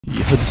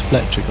Yehudis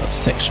Fletcher got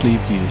sexually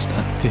abused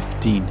at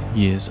 15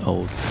 years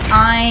old.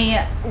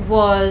 I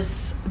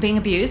was being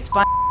abused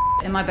by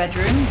in my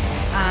bedroom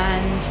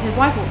and his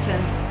wife walked in.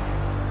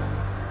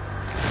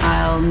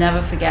 I'll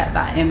never forget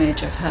that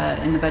image of her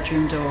in the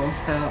bedroom door.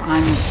 So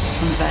I'm on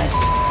the bed,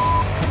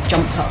 her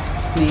jumped up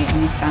off me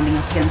and me standing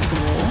up against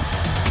the wall.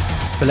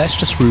 But let's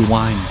just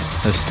rewind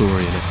her story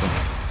a little.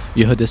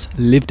 Yehudis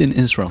lived in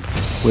Israel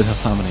with her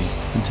family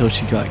until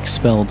she got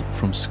expelled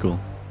from school.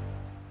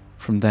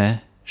 From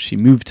there, she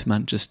moved to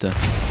Manchester,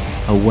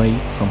 away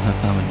from her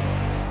family,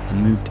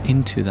 and moved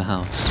into the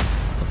house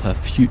of her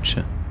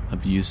future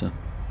abuser.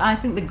 I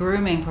think the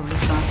grooming probably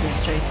started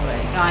straight away.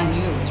 I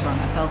knew it was wrong,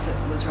 I felt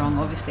it was wrong.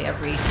 Obviously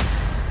every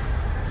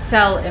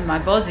cell in my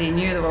body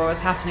knew that what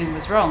was happening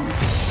was wrong.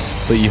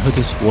 But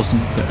Yehudis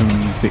wasn't the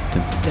only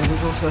victim. There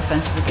was also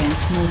offences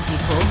against small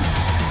people.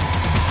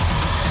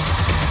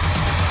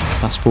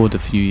 Fast forward a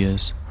few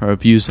years, her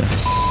abuser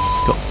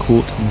got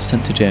caught and was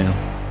sent to jail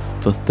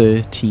for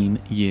 13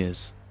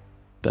 years.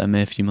 But a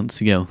mere few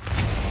months ago,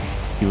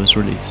 he was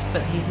released.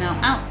 But he's now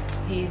out.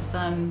 He's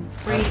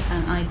free,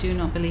 and I do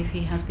not believe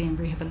he has been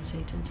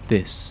rehabilitated.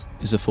 This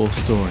is a full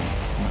story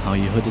on how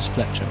Yehudis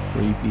Fletcher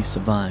bravely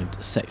survived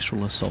a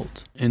sexual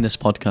assault. In this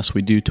podcast,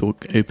 we do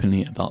talk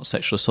openly about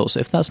sexual assault.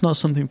 So if that's not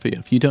something for you,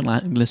 if you don't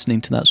like listening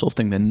to that sort of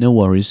thing, then no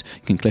worries.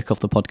 You can click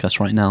off the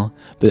podcast right now.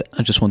 But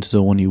I just wanted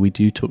to warn you, we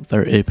do talk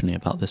very openly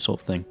about this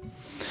sort of thing.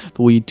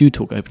 But we do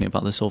talk openly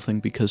about this sort of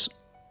thing because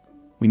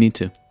we need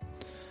to.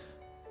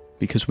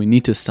 Because we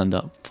need to stand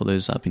up for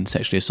those that have been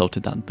sexually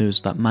assaulted, and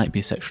those that might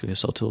be sexually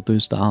assaulted, or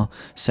those that are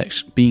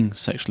being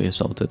sexually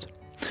assaulted.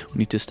 We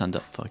need to stand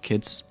up for our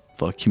kids,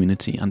 for our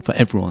community, and for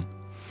everyone.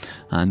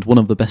 And one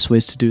of the best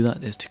ways to do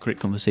that is to create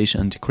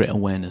conversation and to create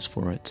awareness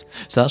for it.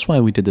 So that's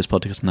why we did this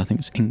podcast, and I think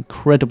it's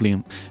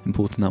incredibly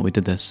important that we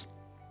did this.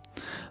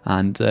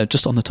 And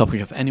just on the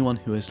topic of anyone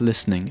who is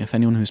listening, if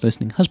anyone who's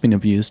listening has been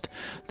abused,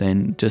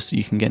 then just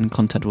you can get in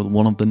contact with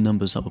one of the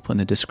numbers that we'll put in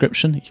the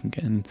description. You can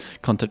get in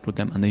contact with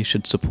them and they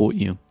should support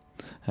you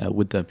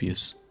with the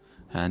abuse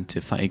and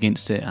to fight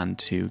against it and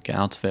to get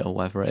out of it, or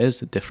whatever it is.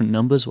 The different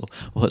numbers, we'll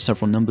put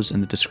several numbers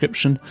in the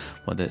description,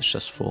 whether it's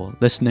just for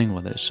listening,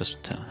 whether it's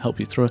just to help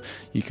you through it.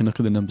 You can look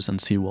at the numbers and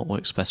see what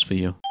works best for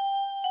you.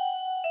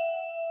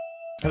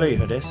 Hello,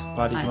 Yehudis.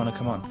 Why did Hi. you want to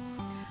come on?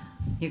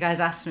 You guys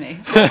asked me.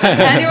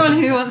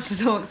 Anyone who wants to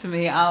talk to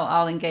me,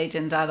 I'll engage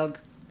in dialogue.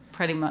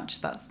 Pretty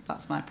much,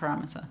 that's my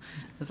parameter.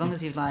 As long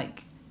as you've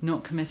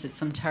not committed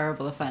some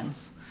terrible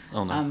offence,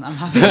 Oh no. I'm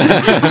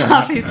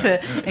happy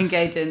to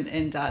engage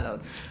in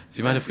dialogue. Do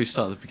you mind if we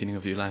start at the beginning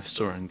of your life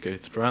story and go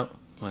throughout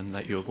when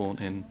you were born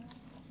in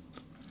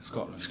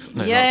Scotland.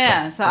 No,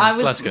 Yeah. So I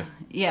was Glasgow.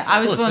 Yeah,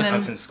 I was born in.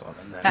 That's in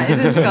Scotland. That is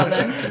in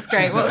Scotland. It's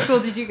great. What school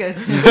did you go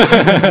to?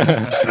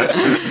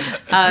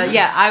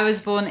 I was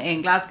born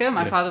in Glasgow.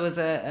 My father was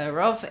a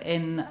Rov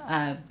in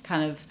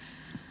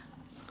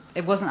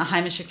it wasn't a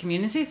Heimische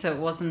community, so it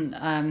wasn't.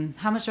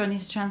 How much do I need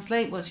to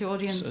translate? What's your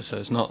audience? So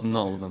it's not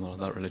all of them are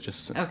that religious.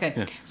 So, Okay.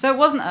 Yeah. So it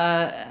wasn't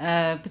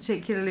a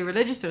particularly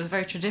religious, but it was a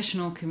very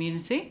traditional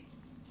community.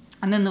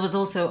 And then there was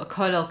also a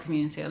kollel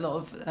community. A lot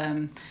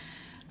of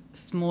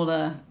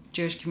smaller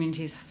Jewish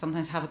communities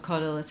sometimes have a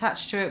kollel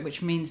attached to it,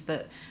 which means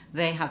that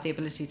they have the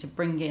ability to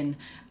bring in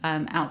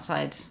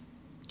outside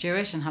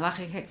Jewish and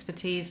halachic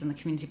expertise, and the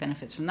community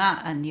benefits from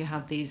that. And you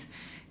have these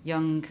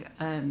young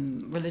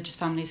religious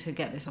families who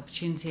get this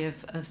opportunity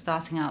of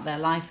starting out their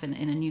life in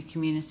a new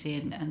community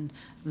and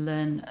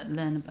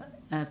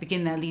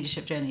begin their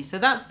leadership journey. So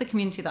that's the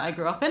community that I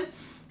grew up in.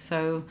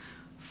 So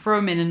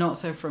from in a not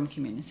so from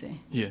community.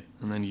 Yeah,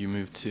 and then you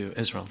moved to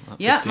Israel at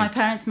 15. Yeah, my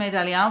parents made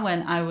Aliyah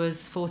when I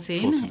was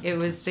 14. 14, It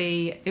was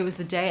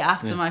the day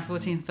after my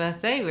 14th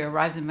birthday. We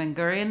arrived in Ben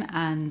Gurion,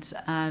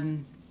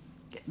 and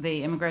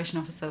the immigration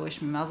officer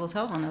wished me Mazel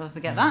Tov. I'll never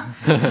forget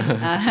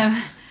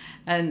that.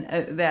 And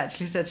they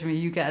actually said to me,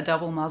 "You get a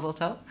double Mazel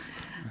Tov."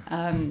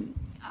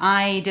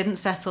 I didn't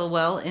settle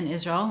well in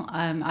Israel.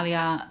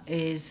 Aliyah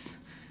is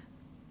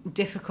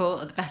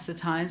difficult at the best of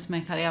times. To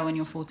make Aliyah when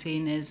you're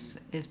 14 is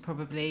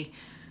probably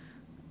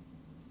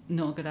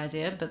not a good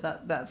idea, but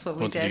that's what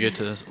we did. Did you go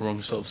to the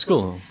wrong sort of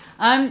school?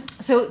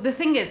 So the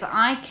thing is,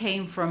 I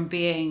came from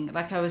being,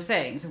 like I was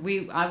saying, so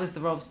I was the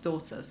Rov's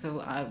daughter,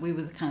 so we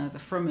were kind of the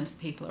frummest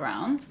people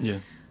around. Yeah.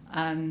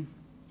 And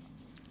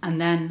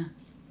then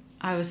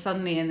I was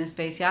suddenly in this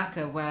Beis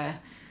Yaakov where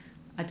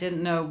I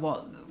didn't know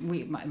what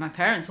my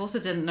parents also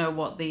didn't know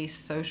what these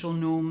social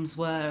norms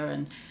were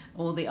and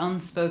all the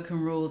unspoken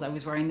rules. I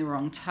was wearing the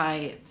wrong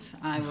tights.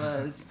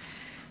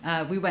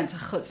 We went to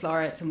Chutz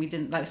La'aretz and we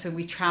didn't so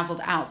we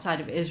traveled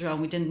outside of Israel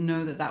and we didn't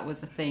know that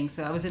was a thing.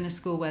 So I was in a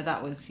school where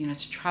that was,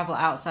 to travel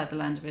outside the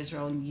land of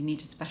Israel, and you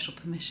needed special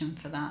permission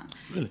for that.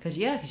 Really? Because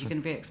you're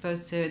going to be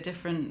exposed to a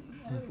different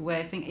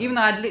way of thinking, even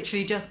though I'd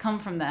literally just come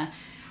from there.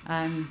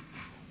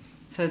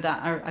 So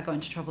that I got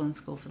into trouble in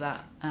school for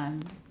that,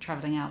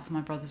 travelling out for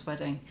my brother's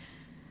wedding.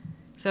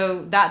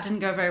 So that didn't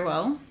go very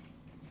well.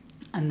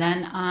 And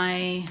then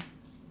I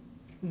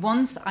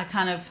once I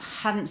kind of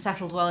hadn't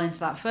settled well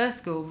into that first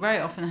school, very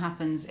often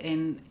happens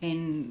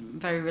in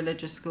very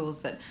religious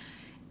schools that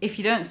if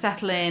you don't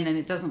settle in and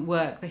it doesn't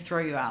work, they throw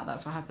you out.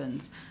 That's what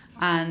happens.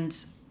 And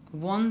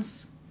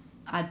once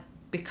I'd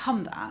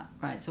become that,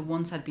 right, so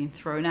once I'd been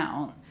thrown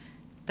out,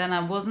 then I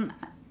was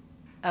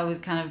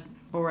kind of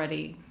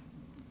already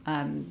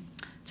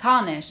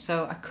tarnished,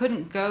 so I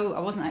couldn't go, I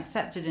wasn't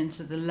accepted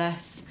into the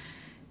less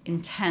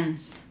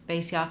intense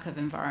Beis Yaakov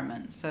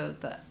environment, so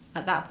that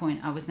at that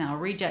point I was now a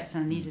reject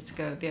and I needed to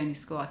go, the only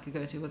school I could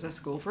go to was a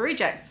school for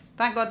rejects.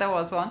 Thank God there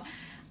was one.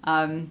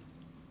 Can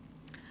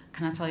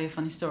I tell you a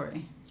funny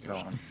story? Go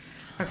on.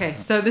 Okay,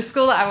 so the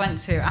school that I went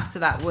to after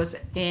that was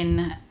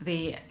in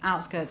the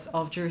outskirts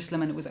of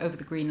Jerusalem and it was over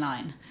the Green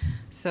Line.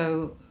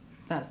 So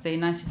that's the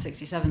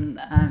 1967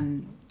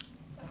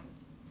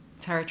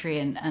 territory,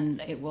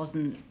 and it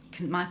wasn't,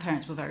 because my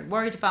parents were very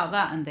worried about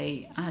that, and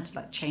I had to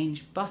like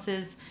change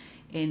buses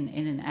in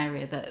an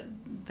area that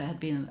there had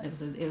been, it was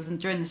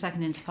during the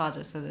Second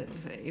Intifada, so that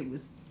it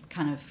was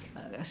kind of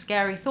a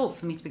scary thought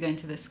for me to be going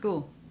to this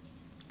school.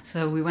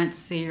 So we went to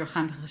see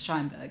Yochai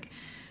Steinberg,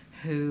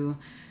 who,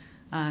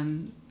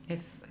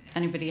 if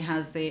anybody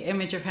has the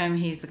image of him,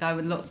 he's the guy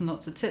with lots and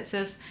lots of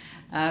tzitzis,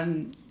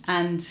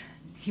 and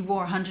he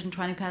wore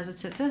 120 pairs of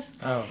tzitzis.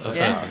 Oh, I've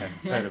yeah. heard about him.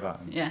 Heard about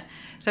him. Yeah.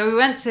 So we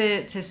went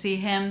to see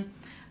him.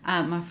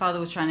 My father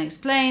was trying to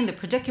explain the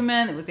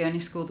predicament. It was the only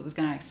school that was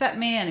going to accept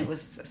me, and it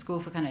was a school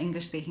for kind of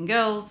English-speaking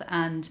girls,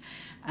 and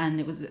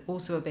it was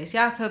also a Beis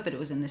Yaakov, but it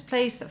was in this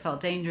place that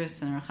felt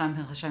dangerous. And Recham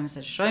Hashem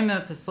said,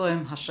 "Shomer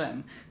Pesoim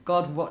Hashem,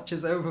 God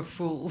watches over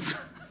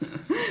fools."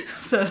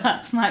 So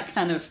that's my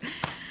kind of,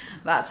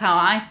 that's how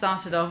I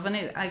started off, and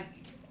I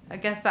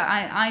guess that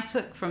I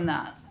took from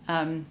that.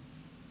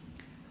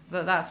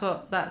 But that's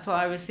what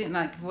I was seeing,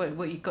 like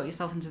what you got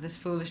yourself into this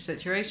foolish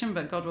situation,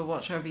 but God will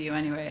watch over you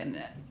anyway. And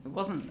it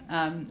wasn't,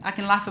 I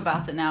can laugh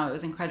about it now. It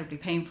was incredibly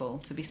painful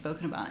to be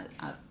spoken about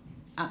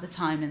at the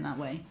time in that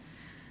way.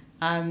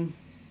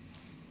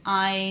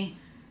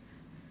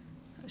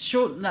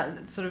 Sort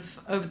of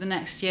over the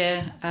next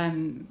year,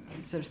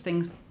 sort of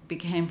things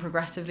became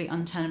progressively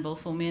untenable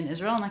for me in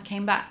Israel, and I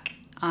came back.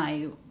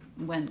 I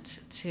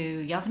went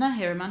to Yavna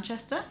here in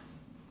Manchester.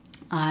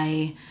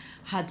 I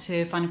had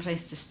to find a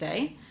place to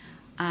stay,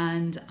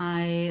 and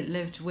I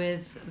lived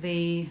with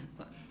a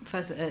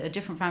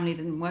different family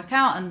that didn't work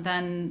out, and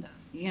then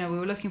we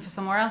were looking for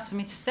somewhere else for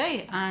me to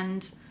stay,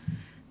 and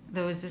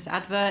there was this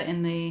advert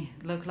in the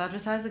local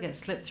advertiser gets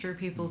slipped through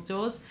people's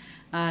doors,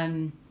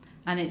 and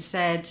it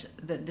said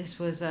that this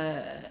was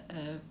a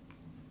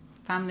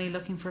family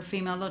looking for a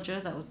female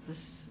lodger. That was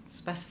this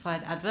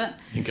specified advert.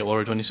 You didn't get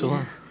worried when you saw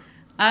that?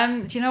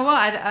 Do you know what?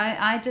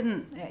 I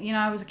didn't.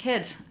 I was a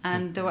kid,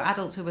 and there were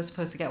adults who were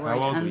supposed to get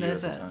worried. How old and were you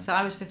at the time? So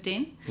I was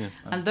 15, Yeah.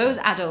 and those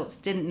adults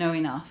didn't know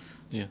enough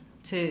Yeah.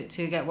 to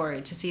get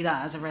worried, to see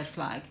that as a red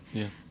flag.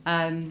 Yeah.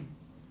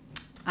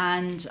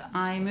 And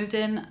I moved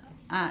in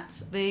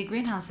at the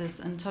greenhouses,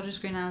 and Todd's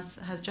greenhouse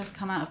has just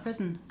come out of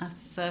prison after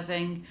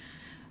serving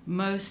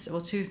most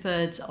or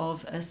 2/3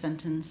 of a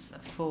sentence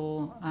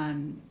for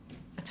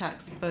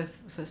attacks,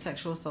 both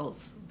sexual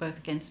assaults, both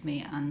against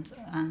me and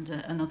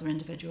another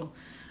individual.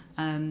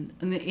 And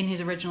in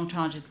his original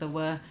charges, there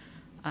was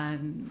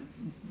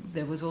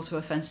also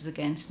offences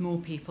against more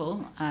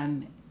people.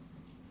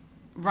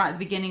 Right at the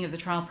beginning of the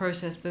trial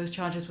process, those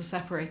charges were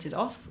separated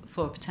off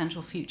for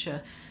potential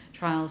future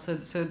trials.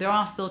 So there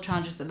are still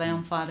charges that lay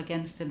on file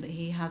against him that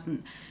he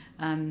hasn't.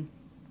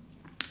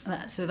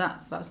 So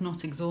that's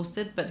not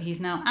exhausted, but he's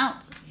now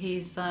out.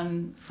 He's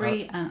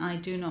free, and I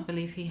do not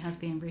believe he has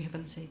been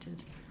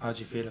rehabilitated. How do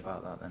you feel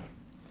about that then?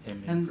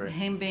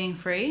 Him being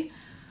free?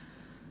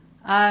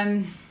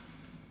 I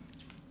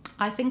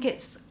think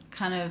it's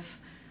kind of,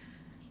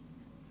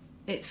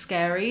 it's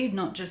scary,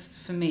 not just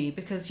for me,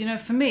 because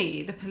for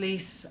me the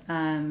police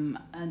and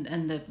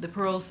the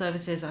parole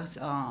services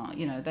are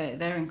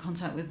they're in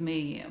contact with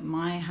me.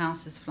 My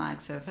house is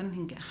flagged, so if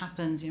anything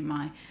happens,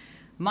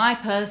 my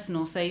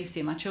personal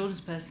safety, my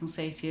children's personal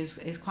safety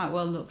is quite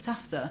well looked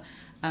after.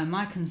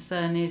 My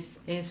concern is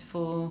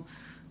for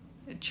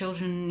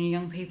children,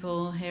 young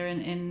people here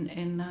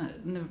in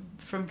the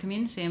Frum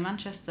community in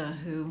Manchester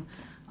who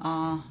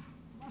are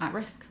at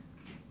risk.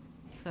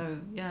 So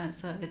yeah,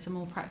 it's a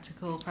more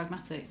practical,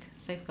 pragmatic,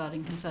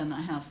 safeguarding concern that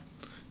I have.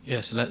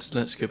 Yeah, so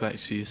let's go back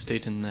to you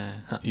stayed in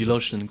there. You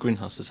lodged in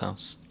Greenhouse's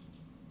house.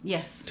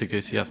 Yes. To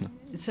go to Yavna.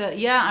 So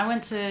yeah, I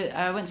went to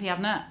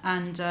Yavna,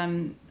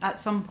 and at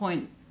some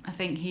point I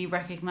think he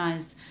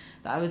recognised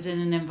that I was in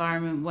an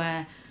environment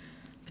where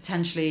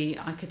potentially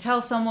I could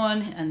tell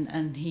someone,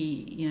 and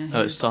he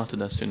It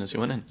started as soon as you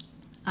went in.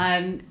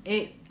 I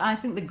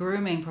think the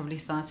grooming probably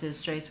started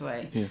straight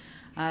away. Yeah.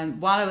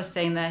 While I was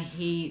staying there,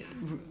 he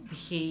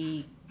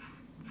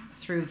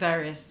through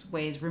various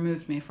ways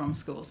removed me from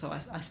school. So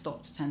I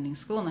stopped attending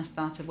school and I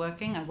started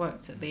working. I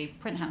worked at the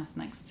print house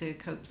next to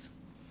Cope's.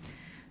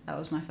 That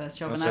was my first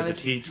job. So did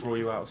he draw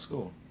you out of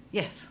school?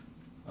 Yes.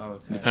 Oh,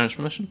 okay. Your parents'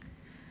 permission?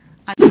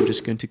 I'm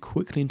just going to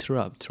quickly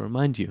interrupt to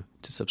remind you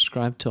to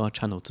subscribe to our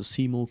channel to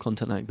see more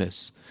content like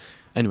this.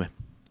 Anyway,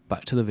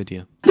 back to the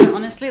video.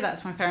 Honestly,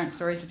 that's my parents'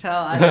 story to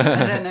tell. I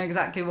don't know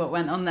exactly what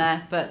went on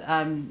there, but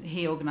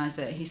he organised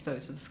it. He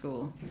spoke to the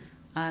school.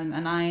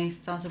 And I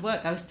started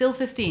work. I was still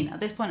 15. At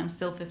this point, I'm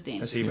still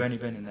 15. So you've only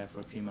been in there for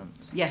a few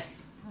months?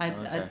 Yes. I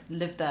Okay.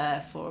 lived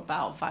there for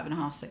about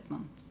 5.5, 6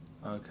 months.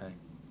 Okay.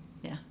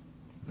 Yeah.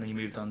 And then you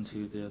moved on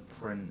to the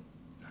print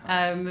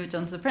house? Moved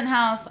on to the print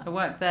house. I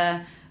worked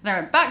there. Then I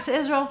went back to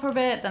Israel for a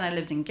bit. Then I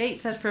lived in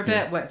Gateshead for a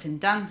bit. Worked in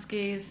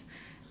Danskis.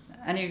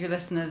 Any of your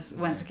listeners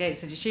went to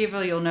Gateshead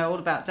Yeshiva, you'll know all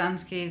about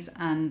Danskis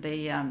and the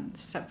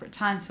separate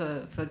times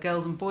for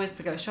girls and boys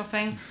to go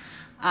shopping.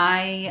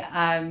 I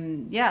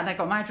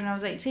got married when I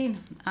was 18.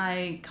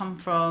 I come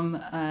from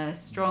a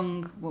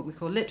strong, what we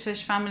call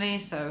Litvish family,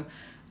 so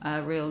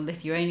a real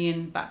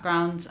Lithuanian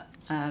background,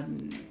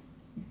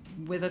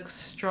 with a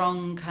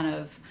strong kind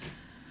of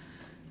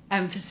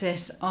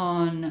emphasis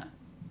on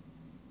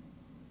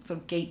sort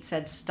of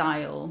Gateshead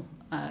style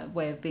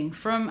way of being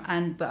from,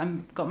 but I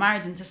got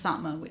married into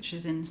Satmar, which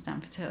is in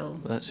Stamford Hill.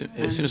 Well,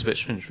 it seems a bit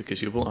strange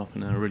because you were brought up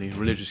in a really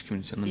religious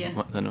community, and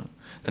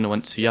then I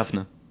went to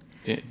Yavna.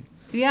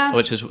 Yeah.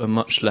 Which is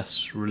much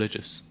less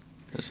religious,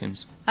 it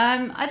seems.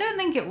 I don't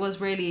think it was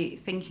really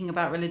thinking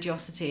about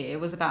religiosity. It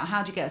was about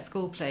how do you get a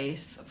school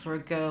place for a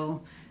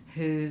girl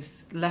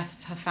who's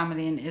left her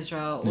family in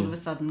Israel, all of a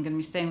sudden going to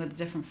be staying with a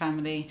different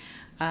family.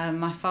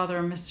 My father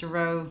and Mr.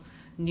 Rowe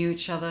knew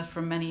each other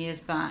from many years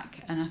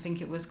back, and I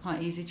think it was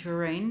quite easy to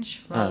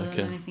arrange rather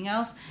than anything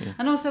else. Yeah.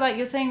 And also, like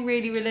you're saying,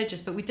 really religious,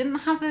 but we didn't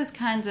have those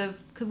kinds of,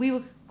 because we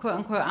were quote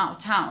unquote out of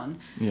town.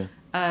 Yeah.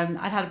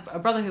 I'd had a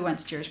brother who went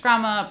to Jewish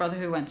grammar, a brother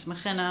who went to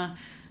Mechina,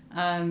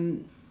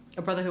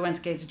 a brother who went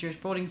to Gateshead Jewish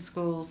boarding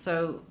school.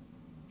 So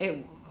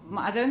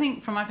I don't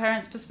think from my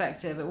parents'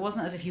 perspective, it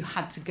wasn't as if you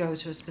had to go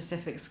to a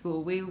specific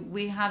school.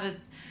 We had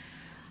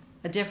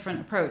a different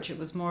approach. It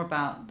was more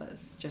about,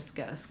 let's just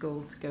get a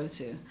school to go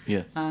to.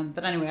 Yeah.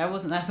 But anyway, I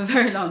wasn't there for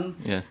very long.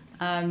 Yeah.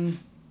 Then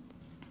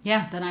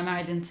I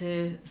married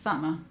into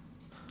Satmar,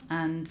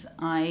 and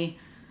I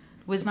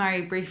was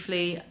married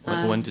briefly.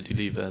 When did you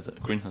leave the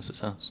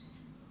greenhouse's house?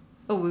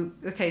 Oh,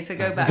 okay, so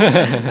go back.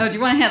 Oh, do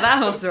you want to hear that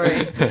whole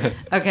story?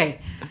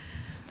 Okay.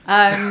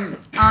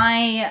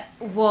 I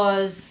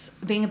was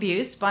being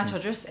abused by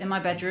Todros in my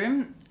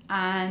bedroom,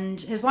 and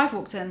his wife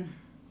walked in,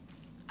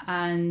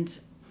 and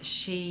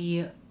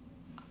I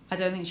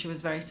don't think she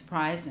was very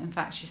surprised. In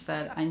fact, she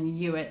said, "I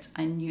knew it.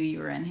 I knew you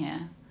were in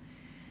here."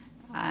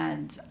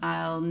 And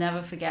I'll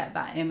never forget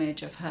that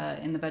image of her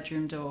in the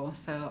bedroom door.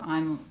 So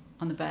I'm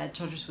on the bed.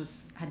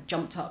 Todros had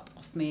jumped up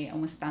off me and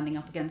was standing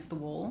up against the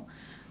wall.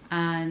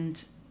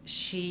 And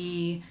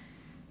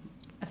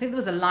I think there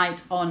was a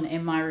light on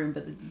in my room,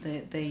 but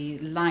the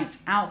light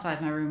outside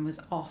my room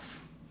was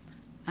off.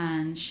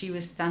 And she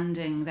was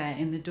standing there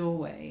in the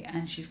doorway,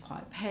 and she's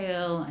quite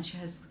pale, and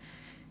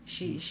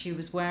she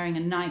was wearing a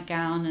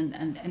nightgown,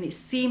 and it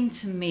seemed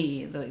to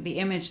me, the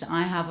image that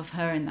I have of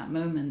her in that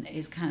moment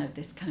is kind of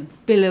this kind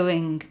of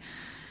billowing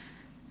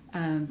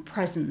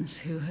presence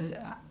who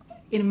had,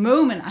 in a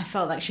moment I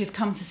felt like she had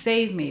come to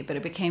save me, but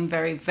it became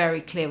very, very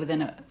clear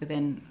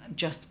within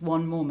just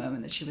one more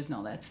moment that she was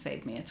not there to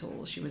save me at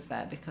all. She was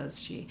there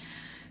because she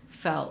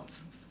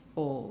felt,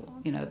 or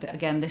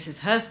again, this is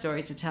her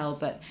story to tell,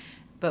 but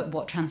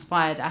what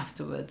transpired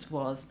afterwards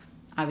was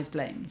I was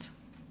blamed.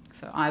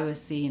 So I was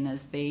seen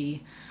as I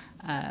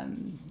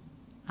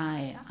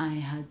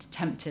had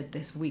tempted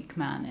this weak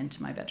man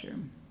into my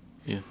bedroom.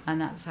 Yeah. And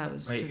that's how it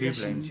was positioned.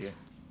 Who blamed you?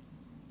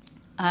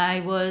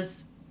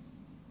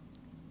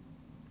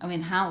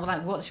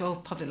 What's your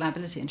public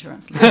liability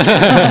insurance like?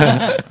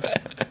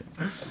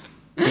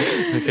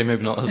 Okay,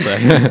 maybe not to say.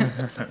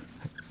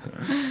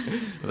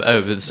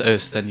 So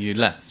then you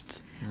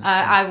left?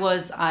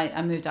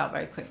 I moved out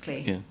very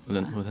quickly. Yeah,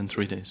 within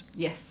 3 days.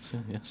 Yes.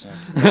 So, yes.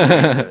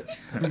 Yeah.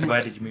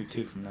 Where did you move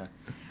to from there?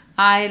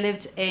 I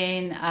lived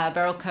in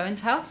Beryl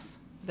Cohen's house,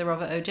 the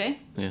Robert OJ.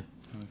 Yeah.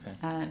 Okay.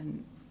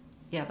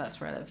 Yeah, that's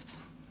where I lived.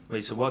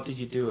 Wait, so what did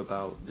you do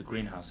about the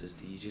greenhouses?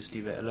 Did you just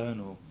leave it alone,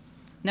 or?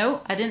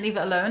 No, I didn't leave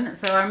it alone.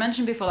 So I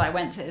mentioned before that I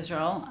went to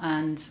Israel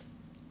and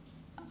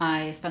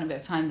I spent a bit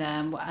of time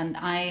there, and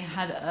I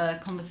had a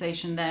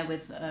conversation there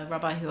with a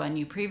rabbi who I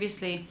knew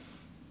previously.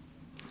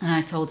 And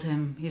I told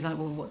him, he's like,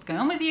 well, what's going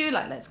on with you?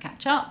 Like, let's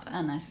catch up.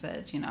 And I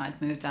said, I'd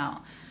moved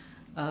out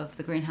of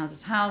the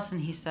greenhouse's house.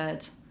 And he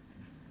said,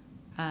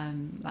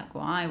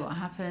 why? What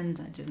happened?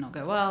 It did not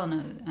go well.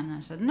 And I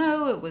said,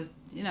 no, it was,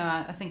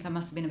 I think I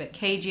must have been a bit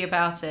cagey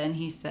about it. And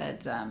he said,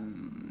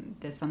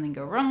 did something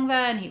go wrong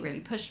there? And he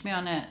really pushed me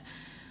on it.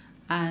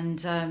 And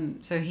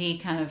so he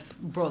kind of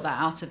brought that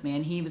out of me.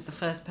 And he was the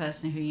first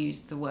person who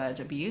used the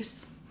word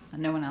abuse.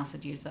 And no one else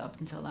had used it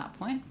up until that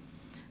point.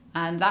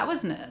 And that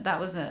was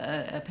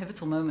a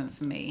pivotal moment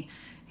for me,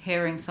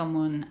 hearing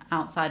someone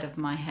outside of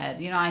my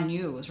head. I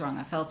knew it was wrong.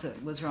 I felt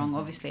it was wrong.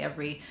 Obviously,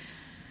 every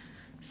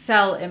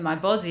cell in my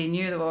body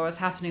knew that what was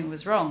happening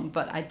was wrong,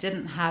 but I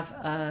didn't have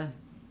a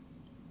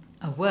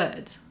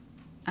word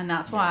And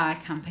that's why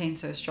I campaign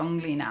so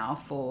strongly now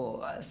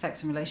for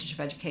sex and relationship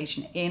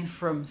education in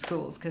from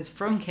schools, because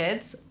from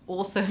kids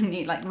also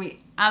need, like,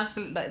 we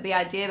absolutely, like, the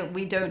idea that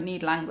we don't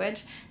need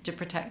language to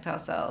protect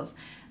ourselves,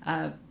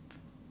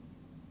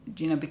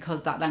 you know,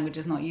 because that language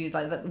is not used,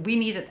 like, that we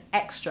need it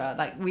extra,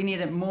 like, we need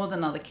it more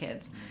than other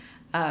kids.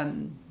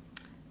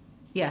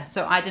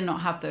 So I did not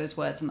have those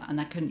words,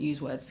 and I couldn't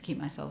use words to keep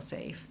myself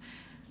safe,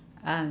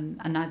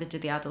 and neither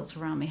did the adults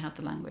around me have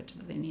the language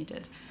that they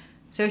needed.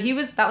 So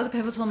that was a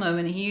pivotal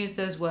moment. He used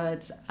those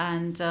words,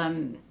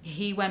 and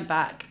he went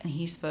back and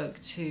he spoke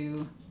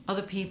to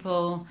other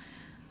people.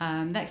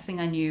 Next thing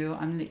I knew,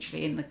 I'm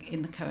literally in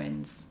the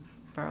Cohen's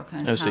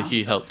house. So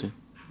he helped you?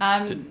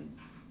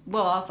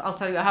 Well, I'll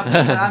tell you what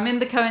happened. So I'm in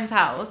the Cohen's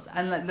house,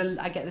 and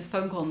I get this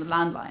phone call on the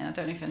landline. I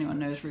don't know if anyone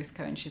knows Ruth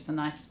Cohen. She's the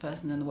nicest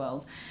person in the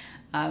world,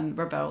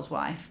 Rebel's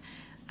wife.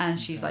 And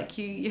she's like,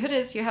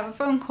 Yehudis, you have a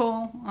phone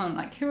call. I'm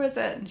like, who is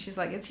it? And she's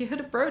like, it's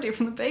Yehuda Brody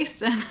from the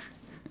Basin.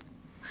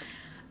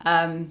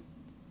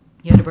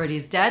 Yehuda Brody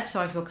is dead,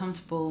 so I feel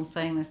comfortable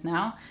saying this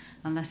now,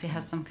 unless he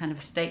has some kind of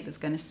estate that's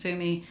going to sue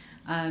me.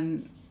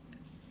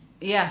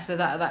 So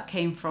that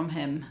came from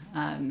him.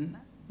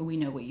 We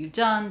know what you've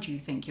done. Do you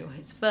think you're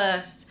his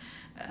first?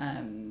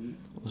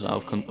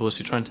 Was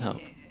he trying to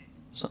help?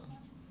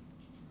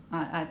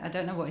 I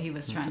don't know what he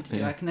was trying to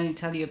do. I can only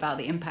tell you about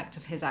the impact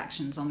of his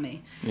actions on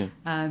me. Yeah.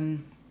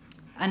 And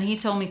he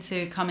told me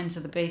to come into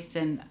the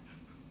Basin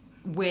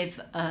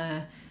with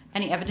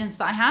any evidence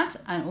that I had,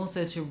 and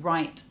also to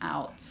write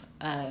out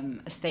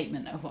a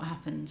statement of what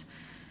happened.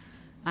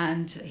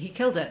 And he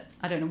killed it.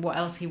 I don't know what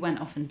else he went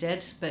off and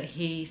did, but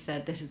he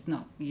said, this is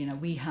not,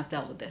 we have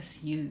dealt with this.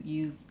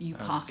 You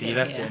park so it you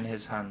left here. it in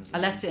his hands. I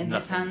left it in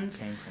his hands.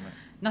 Came from it.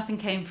 Nothing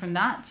came from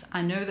that.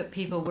 I know that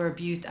people were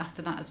abused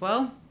after that as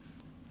well.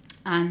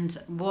 And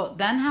what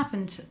then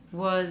happened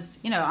was,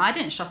 I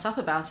didn't shut up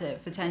about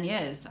it for 10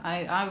 years.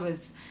 I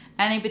was,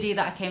 anybody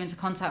that I came into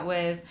contact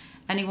with,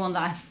 anyone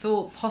that I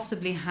thought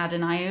possibly had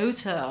an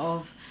iota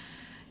of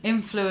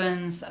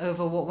influence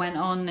over what went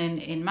on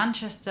in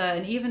Manchester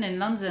and even in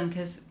London,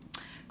 because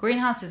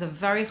Greenhouse is a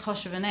very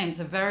hush of a name. It's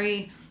a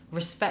very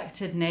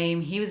respected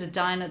name. He was a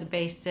dine at the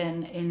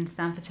Basin in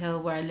Stamford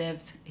Hill where I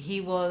lived.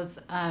 He was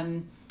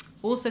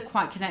also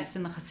quite connected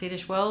in the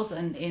Hasidic world,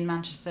 and in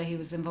Manchester he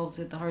was involved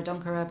with the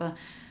Horodonka Rebbe,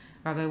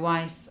 Rabbi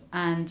Weiss,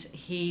 and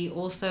he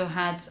also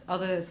had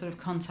other sort of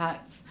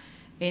contacts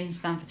in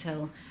Stamford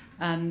Hill.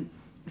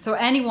 So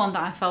anyone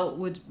that I felt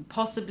would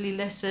possibly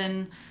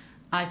listen,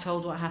 I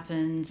told what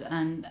happened,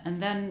 and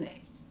then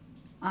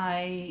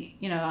I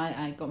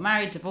got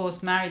married,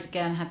 divorced, married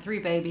again, had 3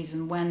 babies,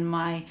 and when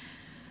my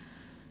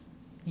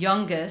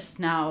youngest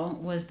now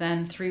was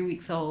then 3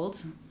 weeks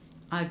old,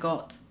 my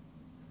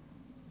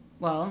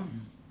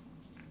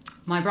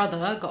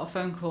brother got a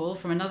phone call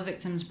from another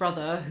victim's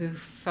brother who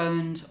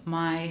phoned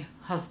my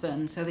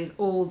husband. So there's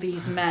all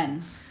these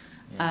men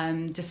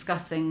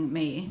discussing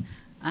me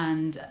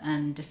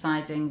and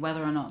deciding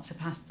whether or not to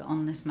pass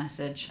on this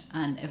message.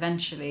 And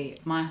eventually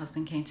my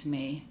husband came to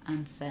me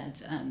and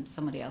said,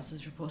 somebody else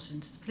has reported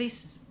into the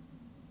police,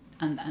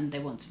 and they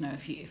want to know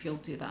if you'll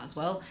do that as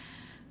well.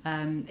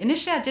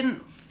 Initially I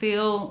didn't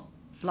feel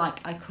like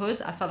I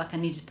could. I felt like I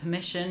needed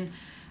permission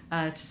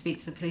to speak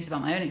to the police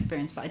about my own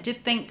experience, but I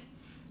did think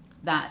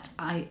that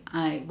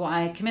what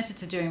I committed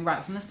to doing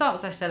right from the start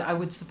was I said I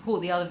would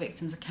support the other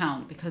victim's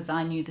account because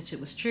I knew that it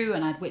was true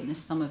and I'd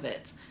witnessed some of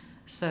it.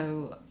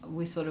 So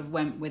we sort of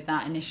went with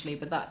that initially,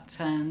 but that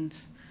turned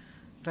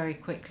very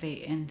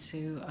quickly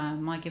into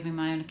my giving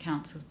my own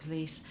account to the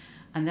police,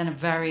 and then a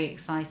very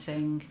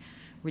exciting,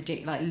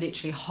 ridiculous, like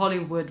literally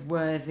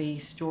Hollywood-worthy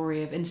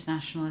story of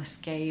international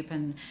escape,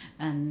 and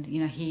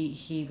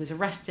he was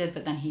arrested,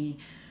 but then he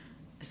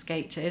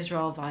escaped to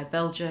Israel via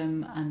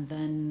Belgium, and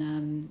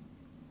then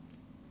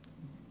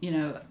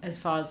as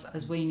far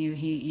as we knew,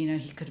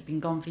 he could have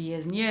been gone for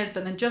years and years,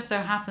 but then just so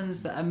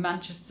happens that a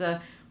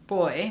Manchester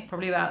boy,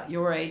 probably about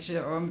your age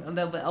or a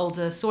little bit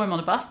older, saw him on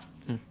a bus.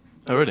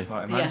 Oh, really?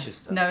 Right, in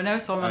Manchester? No,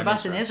 saw him on a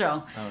bus in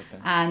Israel. Oh,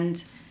 okay.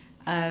 And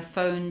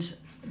phoned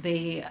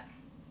the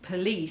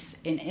police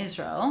in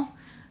Israel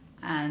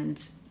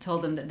and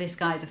told them that this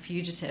guy's a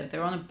fugitive. They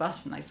were on a bus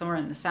from somewhere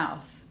in the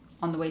south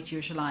on the way to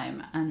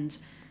Yerushalayim, and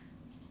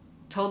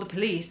told the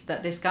police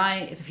that this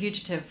guy is a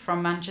fugitive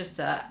from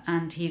Manchester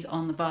and he's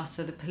on the bus.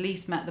 So the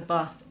police met the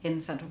bus in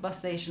the central bus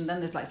station. Then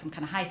there's some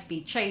kind of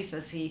high-speed chase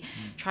as he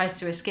tries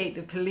to escape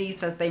the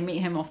police as they meet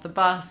him off the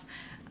bus.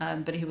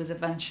 But he was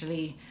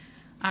eventually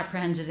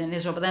apprehended in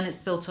Israel. But then it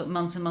still took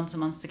months and months and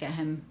months to get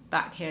him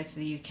back here to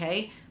the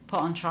UK, put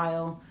on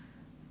trial,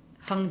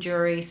 hung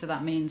jury. So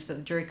that means that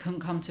the jury couldn't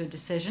come to a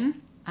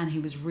decision, and he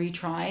was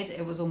retried.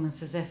 It was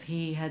almost as if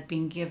he had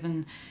been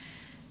given...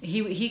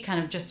 He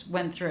kind of just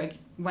went through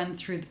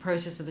the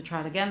process of the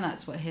trial again.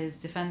 That's what his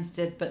defense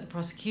did, but the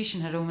prosecution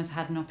had almost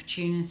had an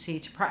opportunity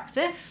to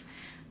practice.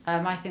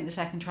 I think the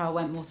second trial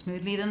went more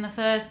smoothly than the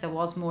first. There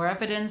was more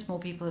evidence, more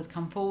people had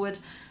come forward,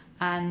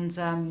 and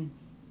the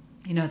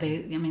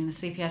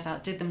CPS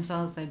outdid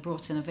themselves. They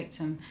brought in a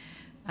victim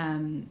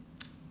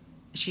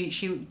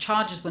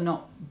charges were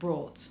not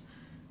brought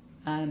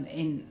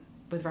in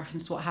with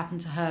reference to what happened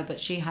to her, but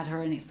she had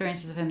her own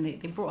experiences of him. They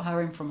brought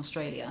her in from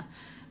Australia.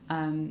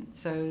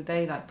 So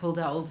they pulled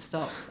out all the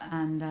stops,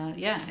 and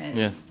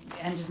it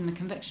ended in a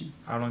conviction.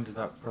 How long did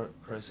that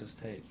process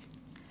take?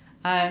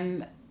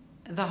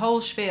 The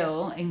whole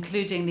spiel,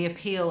 including the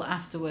appeal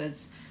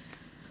afterwards,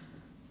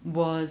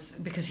 was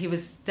because he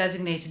was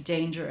designated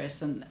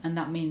dangerous, and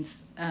that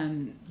means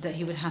that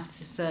he would have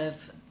to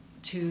serve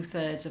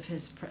 2/3 of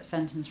his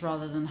sentence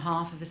rather than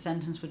half of his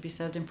sentence would be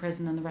served in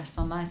prison and the rest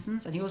on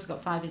licence. And he also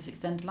got 5 years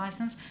extended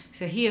licence.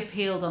 So he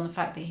appealed on the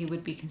fact that he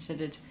would be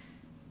considered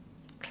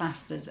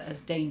classed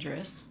as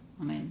dangerous.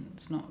 I mean,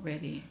 it's not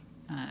really,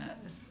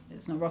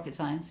 it's not rocket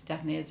science. It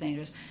definitely is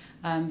dangerous.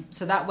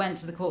 So that went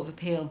to the Court of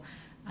Appeal,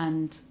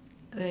 and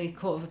the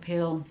Court of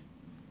Appeal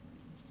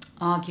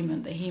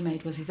argument that he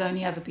made was he's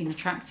only ever been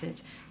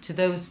attracted to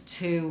those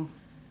 2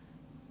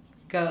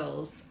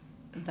 girls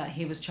that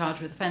he was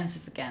charged with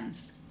offences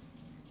against.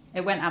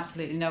 It went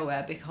absolutely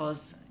nowhere,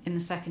 because in the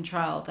second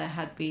trial there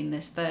had been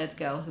this 3rd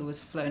girl who was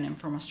flown in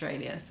from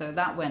Australia, so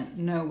that went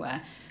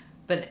nowhere.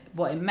 But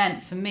what it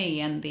meant for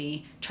me, and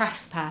the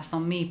trespass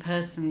on me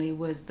personally,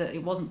 was that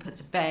it wasn't put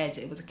to bed,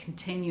 it was a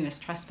continuous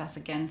trespass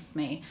against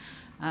me,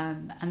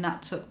 and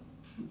that took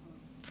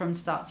from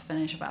start to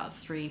finish about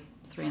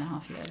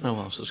 3.5 years. Oh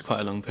wow, so it's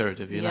quite a long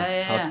period of your life.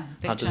 Yeah.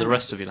 How did the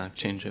rest of your life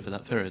change over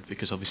that period?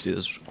 Because obviously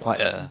there's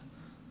quite a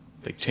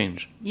big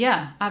change.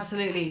 Yeah,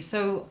 absolutely.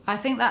 So I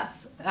think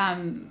that's,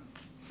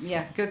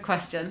 good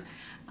question.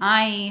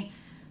 I,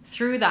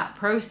 through that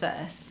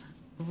process,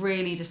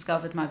 really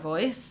discovered my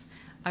voice.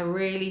 I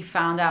really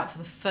found out for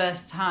the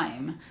first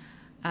time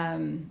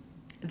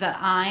that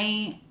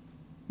I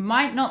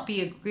might not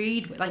be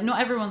agreed with, like not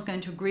everyone's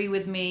going to agree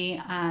with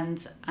me,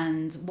 and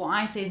what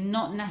I say is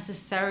not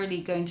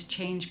necessarily going to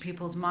change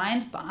people's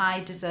minds, but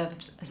I deserve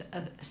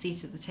a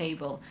seat at the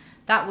table.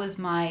 That was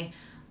my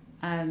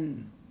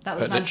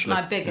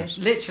my biggest,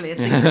 literally a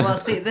seat. Well,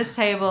 seat at this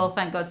table,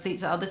 thank God,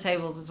 seats at other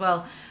tables as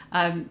well.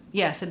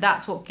 So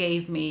that's what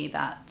gave me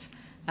that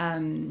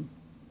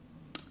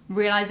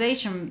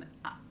realization.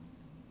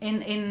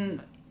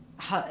 In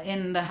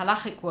the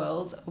halachic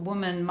world, a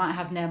woman might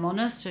have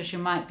ne'emonus, so she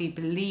might be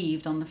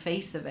believed on the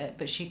face of it,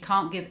 but she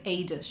can't give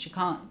edus, she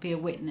can't be a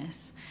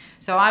witness.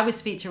 So I would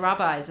speak to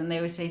rabbis, and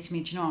they would say to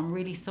me, do you know, I'm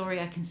really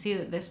sorry, I can see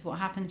that this, what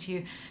happened to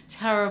you,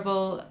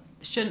 terrible,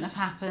 shouldn't have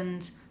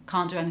happened,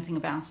 can't do anything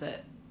about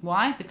it.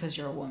 Why? Because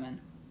you're a woman.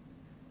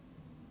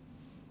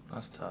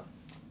 That's tough.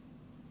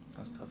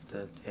 That's tough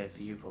to hear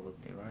for you,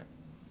 probably, right?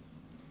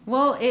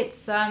 Well, it's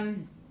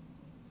something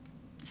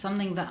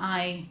that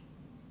I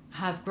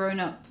have grown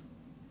up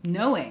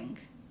knowing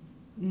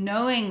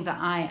that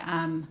I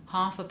am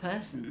half a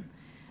person,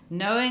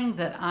 knowing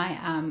that I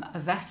am a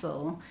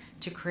vessel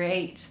to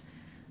create,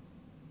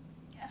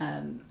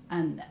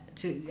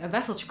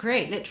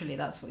 literally.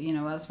 That's what,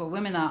 that's what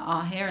women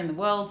are here in the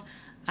world,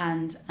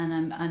 and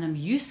I'm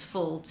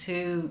useful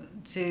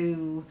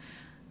to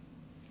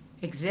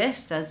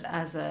exist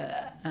as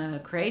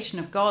a creation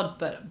of God,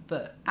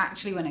 but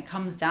actually when it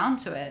comes down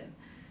to it,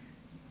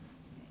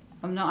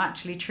 I'm not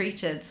actually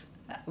treated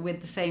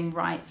with the same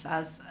rights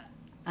as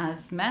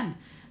men.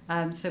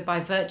 So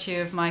by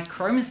virtue of my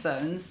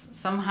chromosomes,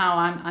 somehow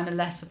I'm a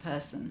lesser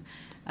person.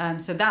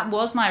 So that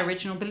was my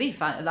original belief.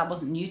 That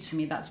wasn't new to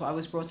me. That's what I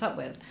was brought up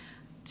with.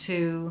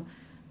 To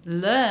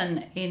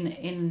learn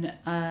in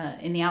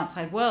the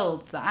outside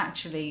world that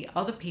actually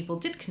other people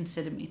did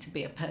consider me to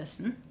be a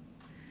person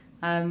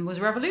was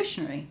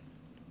revolutionary.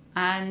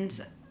 And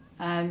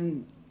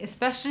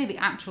especially the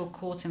actual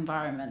court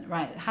environment,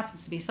 right? It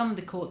happens to be some of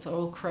the courts are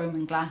all chrome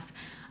and glass.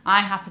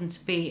 I happen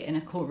to be in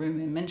a courtroom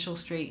in Minchell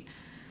Street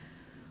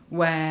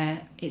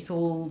where it's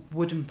all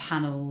wooden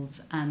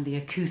panels and the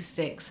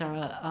acoustics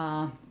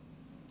are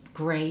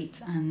great,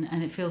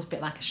 and it feels a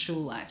bit like a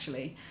shul,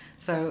 actually.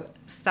 So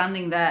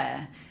standing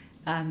there,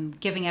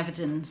 giving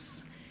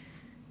evidence,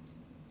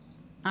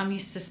 I'm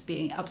used to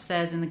being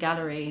upstairs in the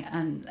gallery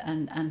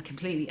and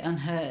completely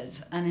unheard.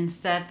 And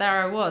instead,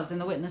 there I was in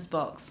the witness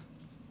box,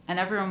 and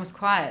everyone was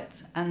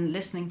quiet and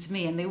listening to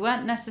me, and they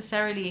weren't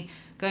necessarily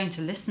going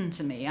to listen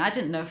to me. I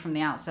didn't know from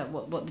the outset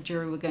what the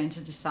jury were going to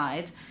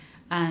decide,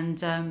 and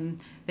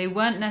they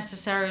weren't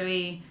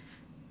necessarily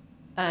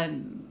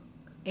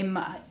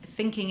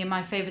thinking in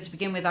my favour to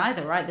begin with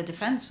either, right? The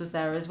defence was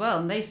there as well,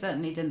 and they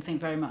certainly didn't think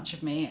very much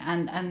of me,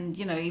 and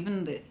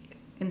even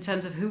in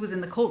terms of who was in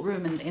the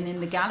courtroom and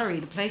in the gallery,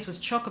 the place was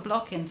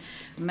chock-a-block in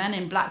men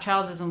in black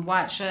trousers and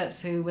white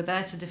shirts who were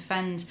there to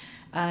defend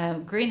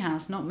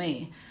Greenhouse, not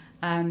me.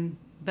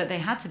 But they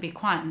had to be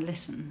quiet and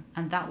listen,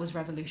 and that was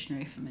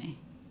revolutionary for me.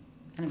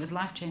 And it was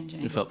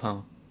life-changing. You felt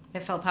power?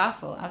 It felt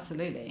powerful,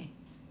 absolutely.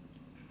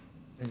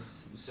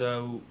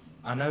 So,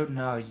 I know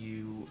now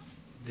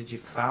did you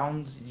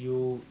found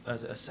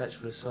a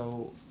sexual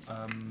assault,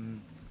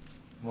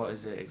 what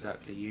is it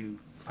exactly? You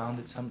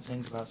founded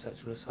something about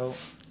sexual assault?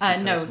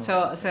 No,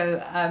 so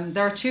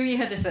there are 2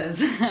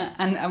 Yehudises,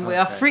 and we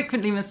are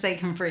frequently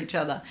mistaken for each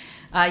other.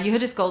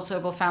 Yehudis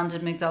Goldsobel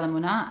founded Migdal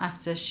Emunah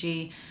after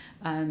she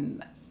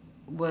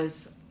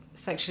was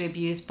sexually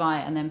abused by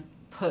and then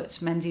put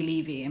Menzi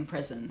Levy in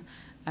prison.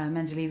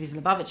 Menzi Levy's a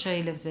Lubavitcher.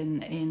 He lives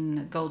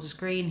in Golders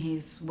Green.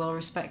 He's well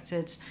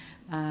respected.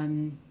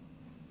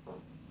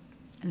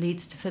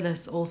 Leads to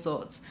Phyllis, all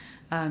sorts.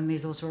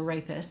 He's also a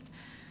rapist.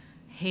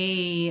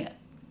 He,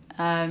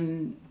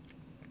 so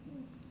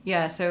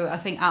I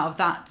think out of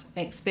that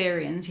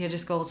experience,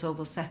 Yehudis Goldthal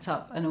will set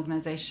up an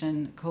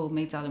organisation called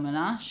Migdal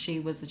Emunah. She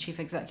was the chief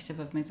executive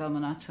of Migdal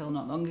Emunah till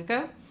not long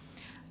ago.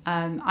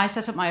 I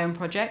set up my own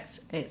project.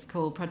 It's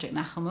called Project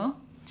Nachamu,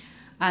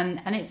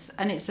 and it's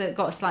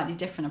got a slightly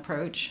different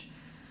approach.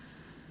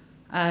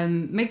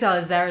 Migdal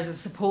is there as a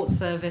support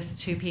service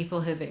to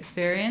people who've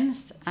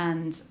experienced,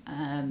 and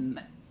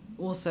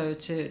also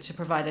to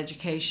provide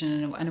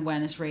education and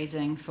awareness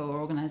raising for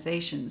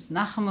organisations.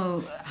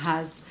 Nachamu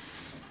has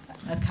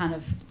kind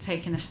of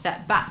taken a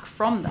step back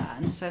from that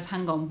and says,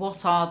 hang on,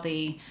 what are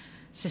the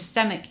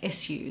systemic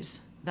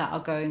issues that are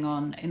going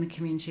on in the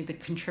community that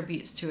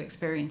contributes to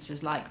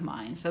experiences like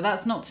mine? So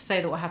that's not to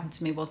say that what happened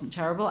to me wasn't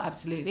terrible,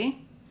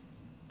 absolutely.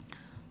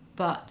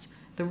 But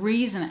the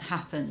reason it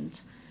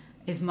happened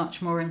is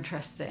much more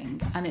interesting,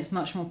 and it's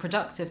much more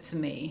productive to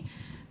me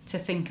to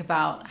think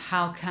about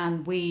how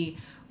can we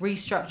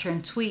restructure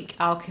and tweak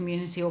our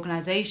community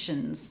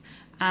organisations,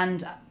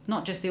 and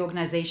not just the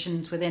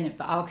organisations within it,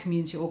 but our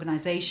community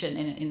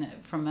organisation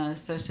from a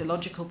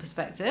sociological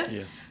perspective.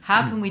 Yeah.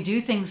 How can we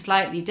do things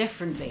slightly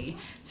differently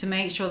to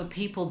make sure that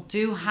people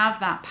do have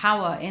that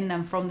power in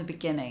them from the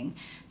beginning,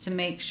 to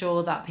make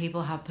sure that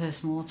people have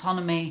personal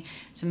autonomy,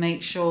 to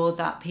make sure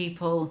that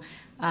people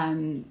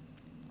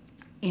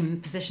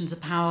in positions of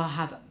power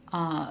have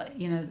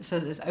so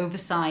there's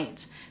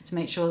oversight, to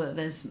make sure that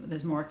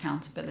there's more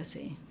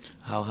accountability.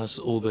 How has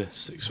all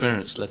this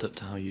experience led up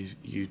to how you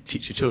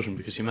teach your children?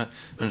 Because you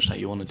mentioned that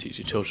you want to teach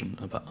your children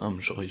about,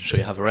 I'm sure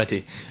you have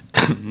already,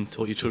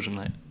 taught your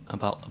children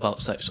about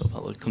sex or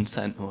about the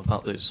consent or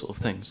about those sort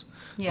of things.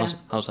 Yeah.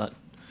 How's that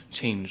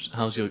changed?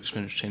 How's your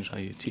experience changed how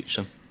you teach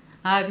them?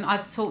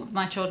 I've taught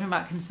my children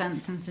about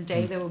consent since the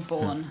day they were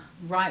born,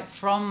 right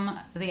from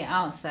the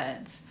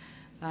outset.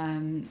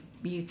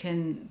 You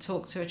can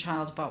talk to a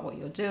child about what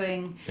you're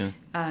doing. Yeah.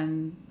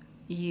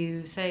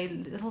 You say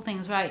little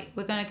things, right,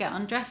 we're going to get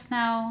undressed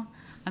now.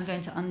 I'm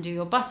going to undo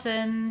your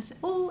buttons.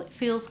 Oh, it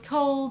feels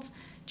cold.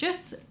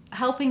 Just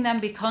helping them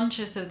be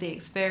conscious of the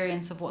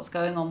experience of what's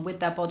going on with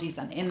their bodies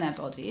and in their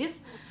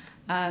bodies.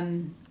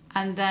 And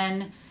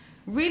then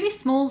really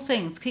small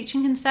things.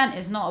 Teaching consent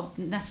is not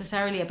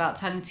necessarily about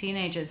telling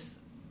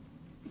teenagers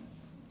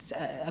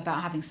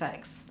about having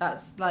sex.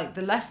 That's like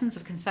the lessons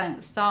of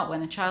consent start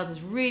when a child is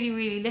really,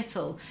 really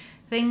little.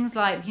 Things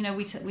like,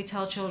 we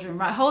tell children,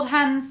 right, hold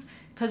hands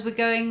because we're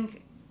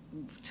going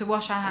to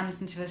wash our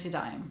hands until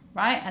Yadayim,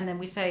 right? And then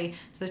we say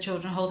to the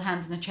children, hold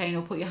hands in a chain,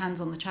 or put your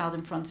hands on the child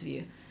in front of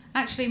you.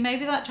 Actually,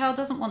 maybe that child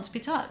doesn't want to be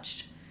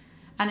touched.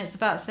 And it's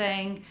about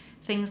saying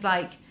things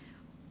like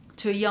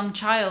to a young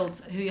child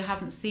who you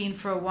haven't seen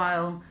for a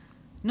while,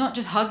 not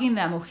just hugging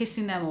them or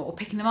kissing them or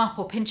picking them up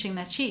or pinching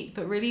their cheek,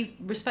 but really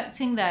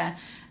respecting their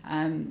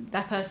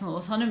personal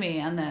autonomy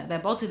and their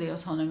bodily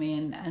autonomy,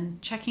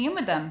 and checking in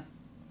with them.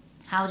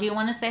 How do you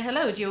want to say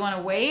hello? Do you want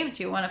to wave?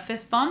 Do you want a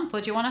fist bump? Or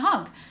do you want a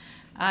hug?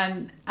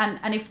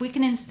 And if we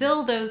can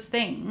instill those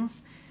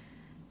things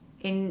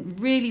in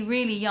really,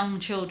 really young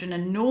children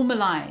and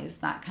normalize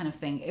that kind of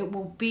thing, it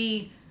will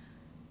be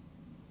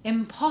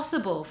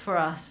impossible for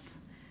us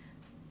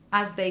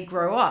as they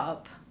grow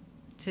up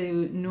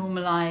to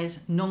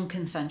normalize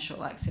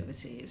non-consensual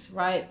activities,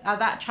 right?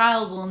 That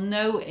child will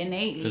know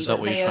innately Is that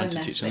what you're trying to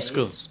teach in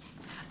schools?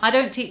 I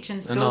don't teach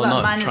in schools.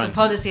 Mine is a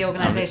policy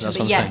organisation,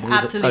 but yes,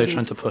 absolutely. So you're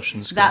trying to push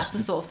in schools. That's the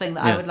sort of thing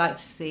that I would like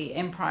to see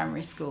in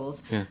primary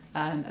schools. Yeah.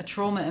 A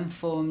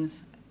trauma-informed,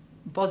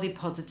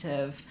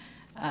 body-positive,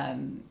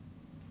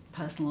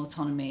 personal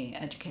autonomy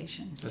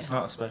education. It's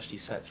not especially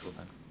sexual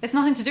then? It's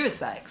nothing to do with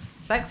sex.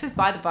 Sex is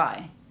by the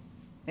by.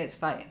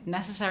 It's like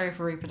necessary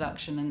for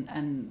reproduction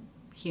and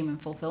human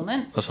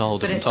fulfillment. That's a whole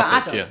different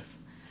topic. But it's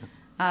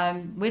for adults.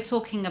 Yeah. We're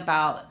talking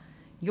about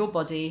your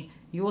body,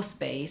 your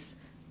space,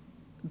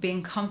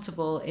 being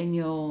comfortable in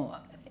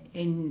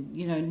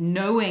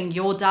knowing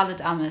your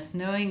Daled Amos,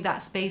 knowing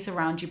that space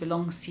around you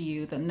belongs to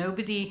you, that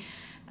nobody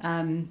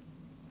can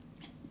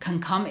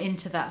come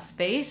into that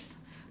space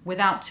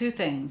without two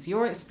things: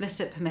 your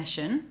explicit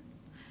permission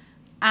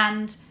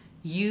and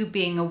you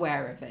being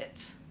aware of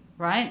it,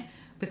 right?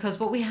 Because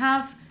what we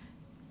have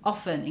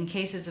often in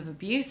cases of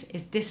abuse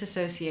is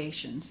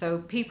disassociation. So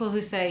people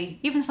who say,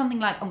 even something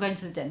like, I'm going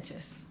to the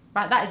dentist,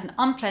 right? That is an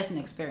unpleasant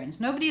experience.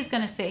 Nobody is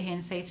going to sit here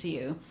and say to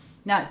you,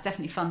 now it's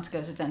definitely fun to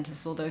go to the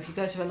dentist, although if you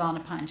go to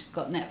Alana Pine, she's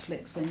got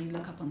Netflix when you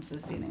look up onto the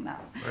ceiling.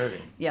 That's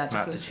really? Yeah,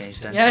 just have to change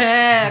dentist.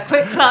 Yeah,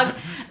 quick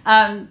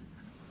plug.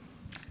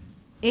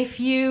 If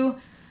you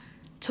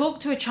talk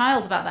to a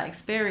child about that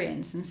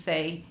experience and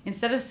say,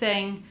 instead of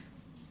saying,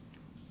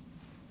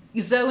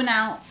 zone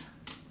out,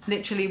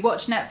 literally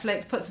watch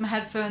Netflix, put some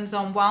headphones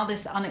on while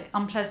this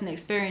unpleasant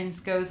experience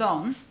goes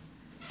on,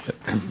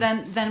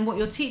 then what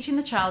you're teaching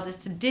the child is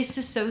to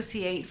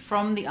disassociate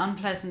from the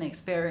unpleasant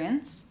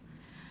experience,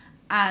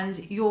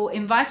 and you're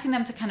inviting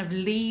them to kind of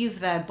leave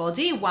their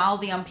body while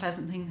the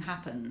unpleasant thing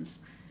happens.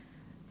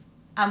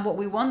 And what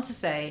we want to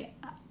say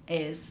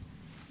is,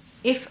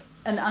 if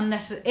an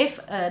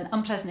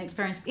unpleasant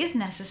experience is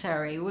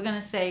necessary, we're going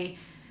to say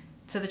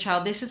to the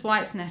child, this is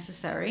why it's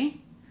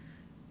necessary.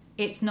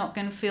 It's not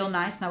going to feel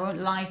nice, and I won't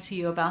lie to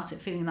you about it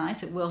feeling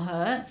nice. It will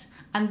hurt.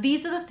 And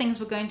these are the things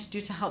we're going to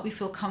do to help you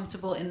feel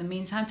comfortable in the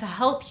meantime, to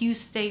help you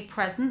stay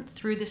present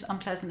through this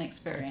unpleasant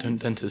experience. Don't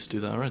dentists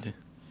do that already?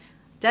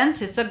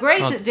 Dentists are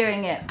great at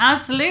doing it,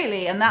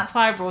 absolutely, and that's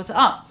why I brought it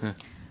up. Yeah.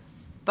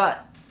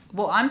 But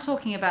what I'm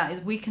talking about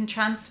is we can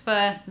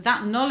transfer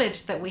that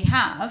knowledge that we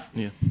have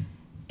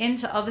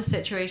into other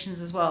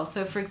situations as well.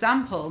 So, for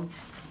example,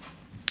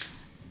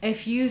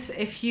 if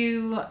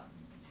you're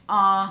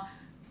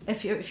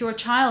a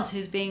child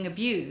who's being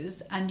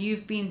abused and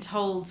you've been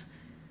told,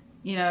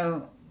 you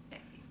know,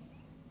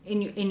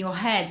 in your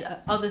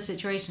head, other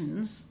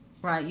situations,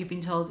 right? You've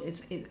been told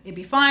it'd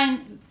be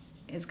fine,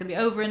 it's going to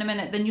be over in a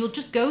minute, then you'll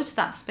just go to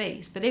that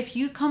space. But if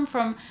you come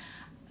from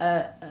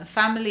a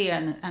family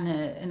and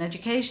an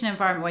education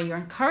environment where you're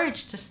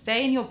encouraged to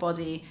stay in your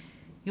body,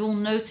 you'll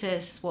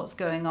notice what's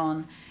going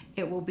on.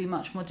 It will be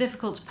much more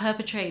difficult to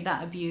perpetrate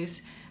that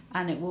abuse,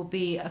 and it will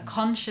be a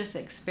conscious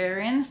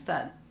experience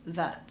that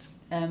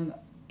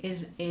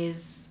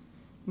is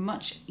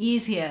much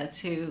easier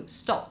to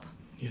stop.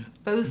 Yeah.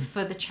 Both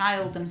for the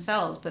child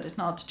themselves, but it's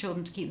not up to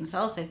children to keep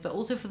themselves safe, but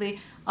also for the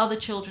other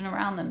children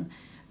around them.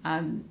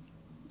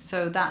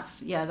 So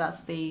that's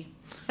the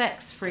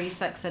sex-free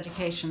sex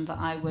education that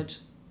I would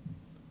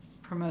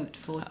promote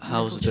for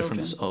How's the children.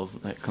 difference of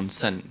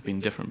consent being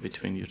different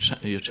between your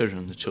children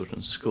and the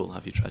children's school?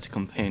 Have you tried to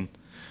campaign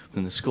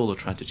within the school or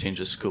tried to change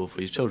the school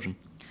for your children?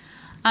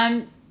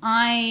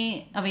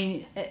 I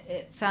mean,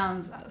 it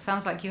sounds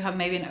like you have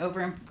maybe an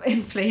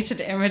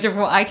overinflated image of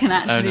what I can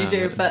actually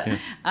do, but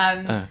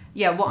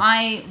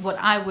what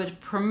I would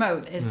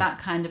promote is that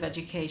kind of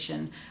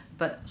education,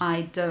 but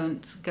I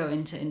don't go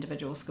into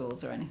individual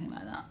schools or anything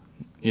like that.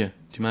 Yeah.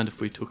 Do you mind if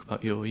we talk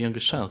about your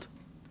youngest child?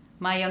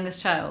 My youngest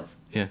child?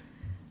 Yeah.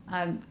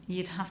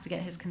 You'd have to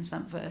get his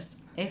consent first.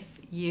 If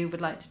you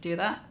would like to do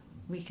that,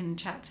 we can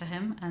chat to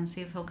him and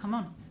see if he'll come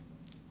on.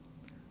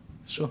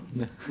 Sure.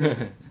 Yeah.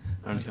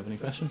 Aaron, do you have any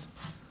questions?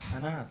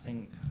 I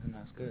think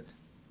that's good.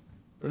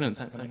 Brilliant.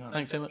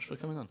 Thanks so much for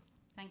coming on.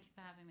 Thank you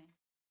for having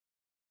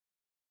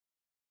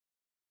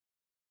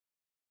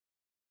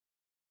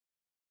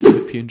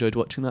me. If you enjoyed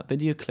watching that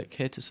video, click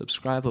here to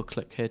subscribe or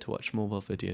click here to watch more of our videos.